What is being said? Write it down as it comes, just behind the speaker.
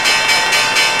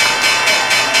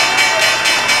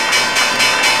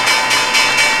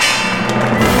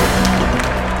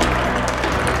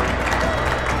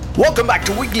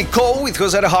to Weekly Call with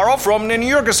Jose Haro from the New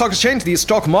York Stock Exchange. The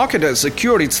stock market has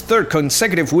secured its third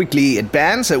consecutive weekly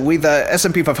advance, with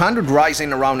S&P 500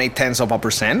 rising around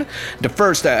 0.8%. The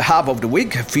first half of the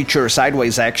week featured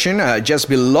sideways action, just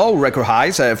below record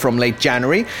highs from late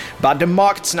January, but the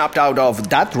market snapped out of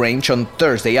that range on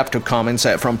Thursday after comments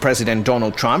from President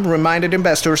Donald Trump reminded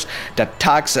investors that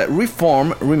tax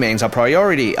reform remains a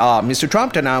priority. Mr.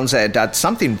 Trump announced that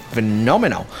something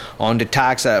phenomenal on the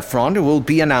tax front will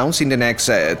be announced in the next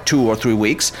 2 or 3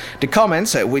 weeks. The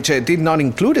comments, which did not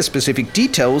include specific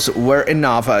details, were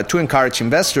enough to encourage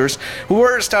investors who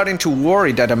were starting to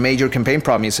worry that a major campaign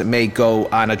promise may go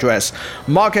unaddressed.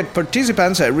 Market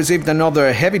participants received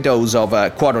another heavy dose of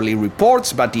quarterly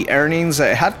reports, but the earnings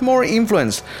had more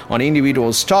influence on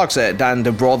individual stocks than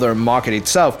the broader market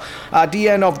itself. At the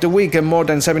end of the week, more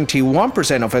than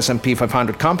 71% of S&P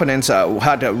 500 companies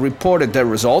had reported their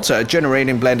results,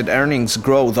 generating blended earnings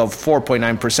growth of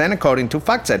 4.9% according to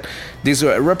FactSet. This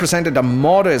represented a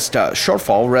modest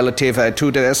shortfall relative to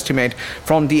the estimate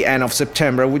from the end of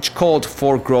September, which called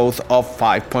for growth of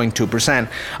 5.2%.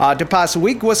 The past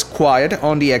week was quiet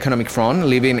on the economic front,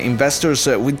 leaving investors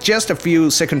with just a few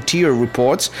second-tier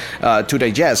reports to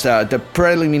digest. The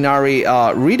preliminary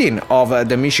reading of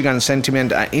the Michigan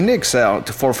Sentiment Index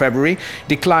for February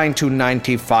declined to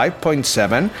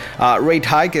 95.7. Rate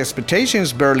hike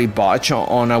expectations barely budge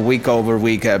on a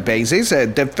week-over-week basis.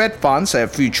 The Fed Funds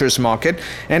futures market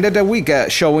ended the week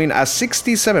showing a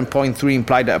 67.3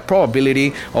 implied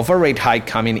probability of a rate hike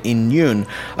coming in June.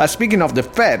 Speaking of the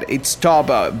Fed, its top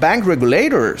bank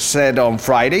regulator said on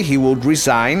Friday he would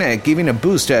resign, giving a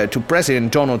boost to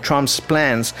President Donald Trump's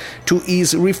plans to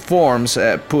ease reforms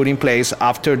put in place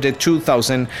after the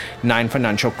 2009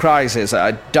 financial crisis.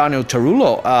 Daniel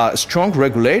Tarullo, a strong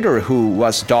regulator who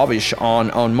was dovish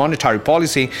on monetary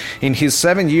policy in his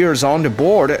 7 years on the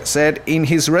board, said in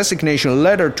his resignation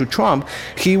letter to Trump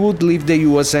he would leave the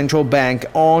U.S. Central Bank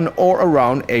on or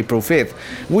around April 5th.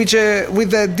 With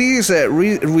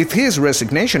his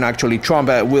resignation, actually, Trump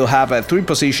will have 3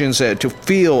 positions to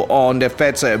fill on the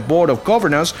Fed's Board of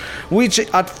Governors, which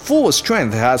at full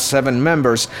strength has 7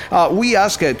 members. We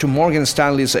asked to Morgan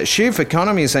Stanley's chief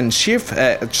economist and chief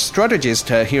strategist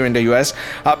here in the U.S.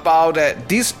 about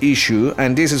this issue,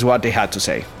 and this is what they had to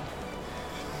say.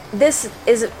 This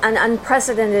is an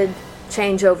unprecedented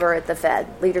changeover at the Fed,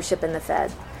 leadership in the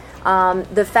Fed.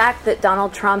 The fact that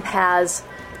Donald Trump has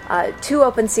 2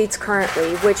 open seats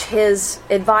currently, which his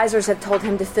advisors have told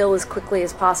him to fill as quickly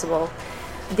as possible.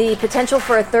 The potential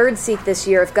for a 3rd seat this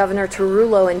year if Governor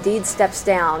Tarullo indeed steps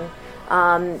down,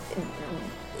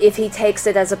 if he takes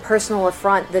it as a personal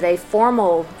affront that a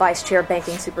formal vice chair of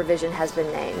banking supervision has been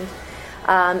named.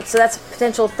 So that's a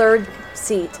potential 3rd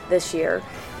seat this year.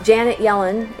 Janet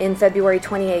Yellen in February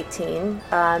 2018,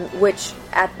 which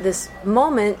at this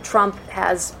moment Trump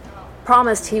has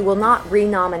promised he will not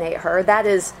renominate her. That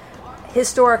is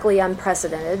historically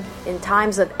unprecedented. In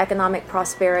times of economic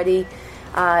prosperity,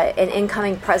 an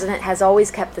incoming president has always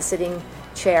kept the sitting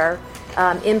chair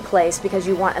in place because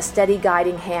you want a steady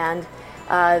guiding hand,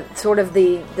 sort of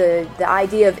the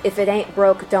idea of if it ain't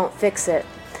broke, don't fix it.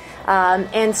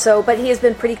 But he has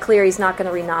been pretty clear he's not going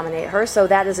to renominate her, so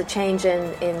that is a change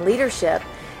in leadership.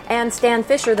 And Stan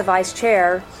Fisher, the vice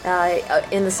chair,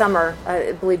 in the summer,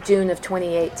 I believe June of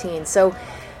 2018. So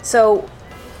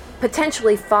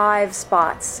potentially 5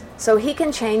 spots. So he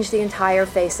can change the entire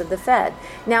face of the Fed.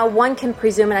 Now, one can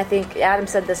presume, and I think Adam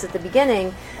said this at the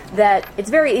beginning, that it's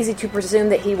very easy to presume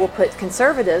that he will put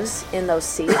conservatives in those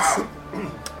seats.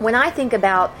 When I think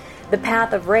about the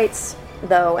path of rates,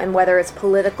 though, and whether it's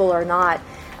political or not,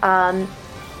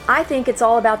 I think it's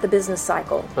all about the business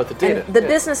cycle. About the data. And the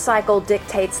business cycle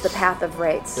dictates the path of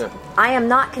rates. Yeah. I am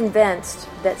not convinced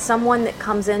that someone that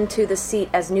comes into the seat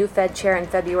as new Fed chair in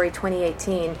February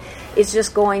 2018 is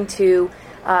just going to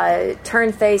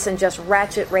turn face and just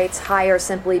ratchet rates higher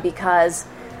simply because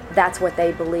that's what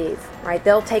they believe, right?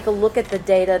 They'll take a look at the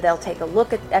data, they'll take a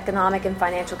look at economic and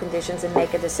financial conditions and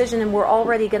make a decision, and we're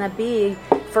already going to be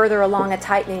further along a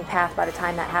tightening path by the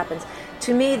time that happens.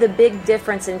 To me, the big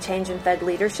difference in change in Fed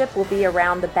leadership will be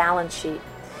around the balance sheet,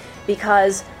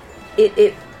 because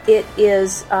it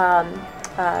is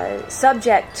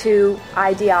subject to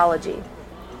ideology,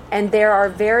 and there are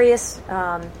various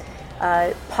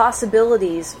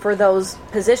possibilities for those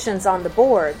positions on the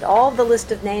board. All the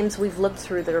list of names we've looked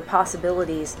through that are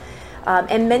possibilities,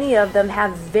 and many of them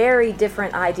have very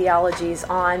different ideologies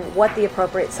on what the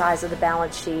appropriate size of the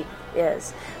balance sheet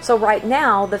is. So right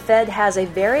now, the Fed has a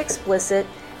very explicit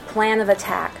plan of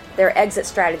attack, their exit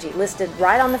strategy, listed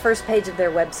right on the first page of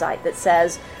their website that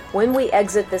says, when we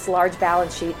exit this large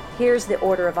balance sheet, here's the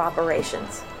order of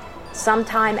operations.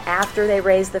 sometime after they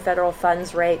raise the federal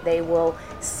funds rate, they will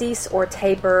cease or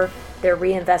taper their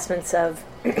reinvestments of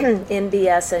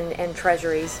MBS and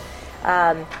treasuries.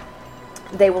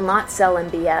 They will not sell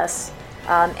MBS.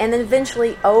 And then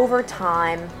eventually, over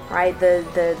time, right,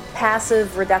 the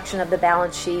passive reduction of the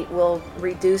balance sheet will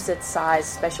reduce its size,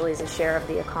 especially as a share of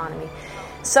the economy.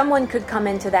 Someone could come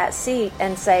into that seat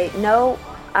and say, no,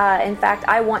 in fact,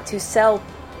 I want to sell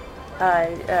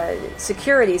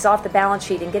securities off the balance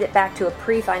sheet and get it back to a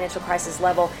pre-financial crisis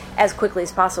level as quickly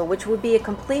as possible, which would be a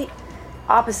complete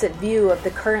opposite view of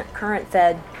the current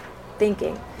Fed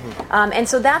thinking. And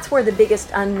so that's where the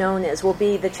biggest unknown will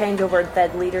be the changeover in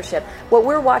Fed leadership. What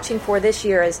we're watching for this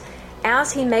year is,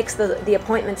 as he makes the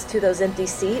appointments to those empty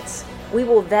seats, we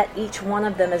will vet each one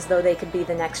of them as though they could be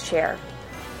the next chair,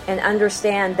 and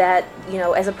understand that,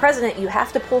 as a president, you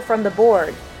have to pull from the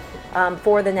board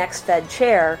for the next Fed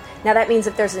chair. Now that means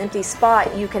if there's an empty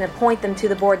spot, you can appoint them to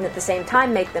the board and at the same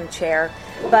time make them chair.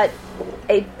 But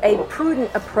a prudent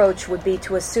approach would be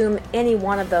to assume any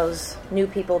one of those new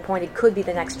people appointed could be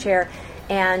the next chair,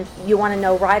 and you want to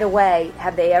know right away,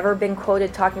 have they ever been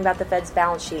quoted talking about the Fed's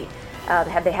balance sheet?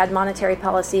 Have they had monetary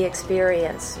policy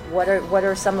experience? What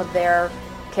are some of their,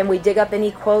 can we dig up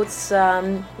any quotes,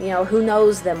 who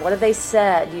knows them? What have they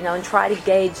said, and try to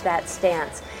gauge that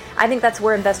stance. I think that's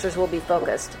where investors will be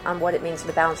focused, on what it means to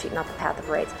the balance sheet, not the path of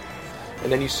rates.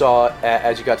 And then you saw,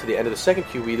 as you got to the end of the second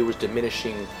QE, there was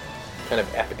diminishing kind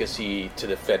of efficacy to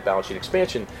the Fed balance sheet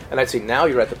expansion. And I'd say now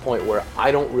you're at the point where I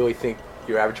don't really think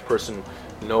your average person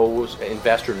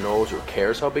investor knows or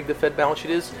cares how big the Fed balance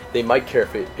sheet is. They might care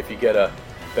if you get a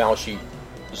balance sheet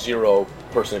zero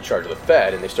person in charge of the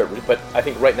Fed and they start, but I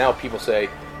think right now people say,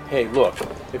 hey, look,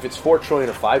 if it's 4 trillion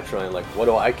or 5 trillion, like, what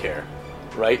do I care?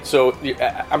 Right? So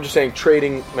I'm just saying,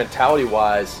 trading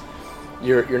mentality-wise,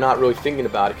 you're not really thinking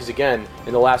about it, because again,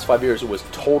 in the last 5 years, it was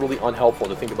totally unhelpful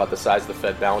to think about the size of the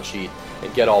Fed balance sheet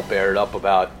and get all bared up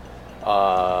about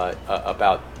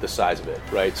the size of it,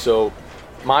 right? So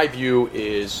my view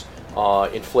is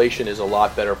inflation is a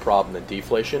lot better problem than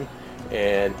deflation,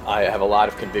 and I have a lot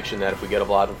of conviction that if we get a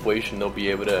lot of inflation, they'll be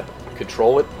able to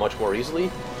control it much more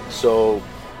easily. So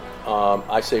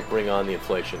I say bring on the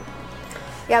inflation.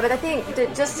 Yeah, but I think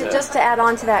just to add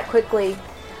on to that quickly,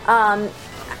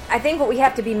 I think what we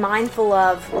have to be mindful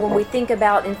of when we think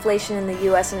about inflation in the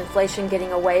U.S. and inflation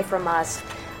getting away from us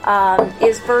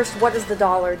is, first, what does the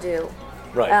dollar do?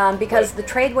 Right. Because the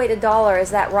trade-weighted dollar,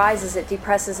 as that rises, it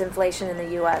depresses inflation in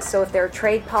the U.S. So if there are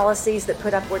trade policies that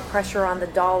put upward pressure on the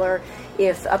dollar,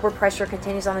 if upward pressure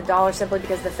continues on the dollar simply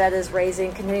because the Fed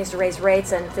continues to raise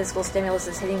rates and fiscal stimulus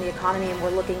is hitting the economy and we're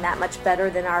looking that much better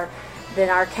than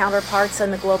our counterparts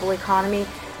in the global economy,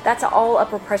 that's all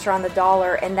upward pressure on the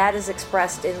dollar, and that is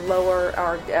expressed in lower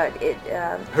or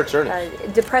hurts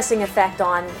earnings. Depressing effect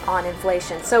on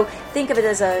inflation. So think of it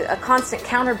as a constant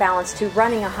counterbalance to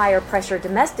running a higher pressure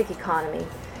domestic economy,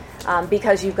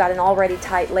 because you've got an already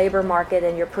tight labor market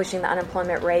and you're pushing the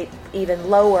unemployment rate even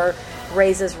lower,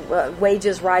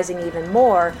 wages rising even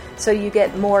more, so you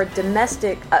get more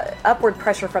domestic upward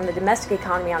pressure from the domestic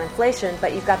economy on inflation,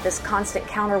 but you've got this constant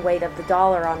counterweight of the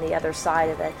dollar on the other side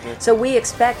of it. So we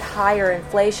expect higher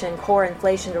inflation, core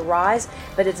inflation, to rise,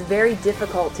 but it's very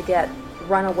difficult to get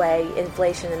runaway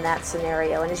inflation in that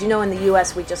scenario. And as you know, in the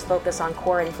U.S., we just focus on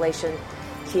core inflation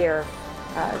here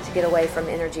to get away from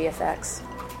energy effects.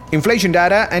 Inflation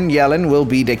data and Yellen will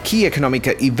be the key economic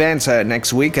events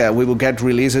next week. We will get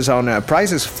releases on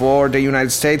prices for the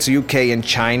United States, UK, and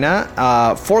China.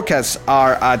 Forecasts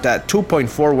are at 2.4,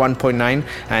 1.9,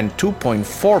 and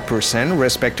 2.4%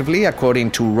 respectively,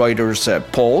 according to Reuters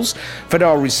polls.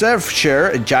 Federal Reserve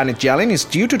Chair Janet Yellen is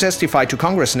due to testify to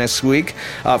Congress next week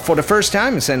for the first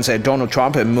time since Donald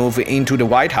Trump moved into the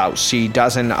White House. She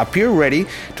doesn't appear ready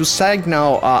to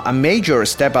signal a major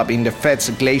step up in the Fed's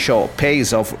glacial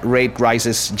pace of rate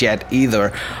rises yet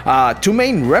either. Two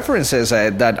main references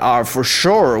that are for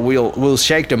sure will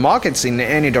shake the markets in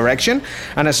any direction,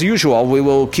 and as usual we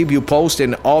will keep you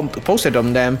posted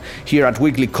on them here at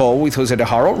Weekly Call with Jose De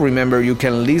Haro. Remember, you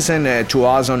can listen to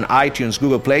us on iTunes,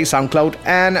 Google Play, SoundCloud,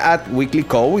 and at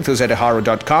weeklycall with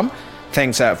JoseDeHaro.com.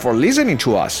 Thanks for listening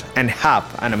to us, and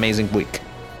have an amazing week.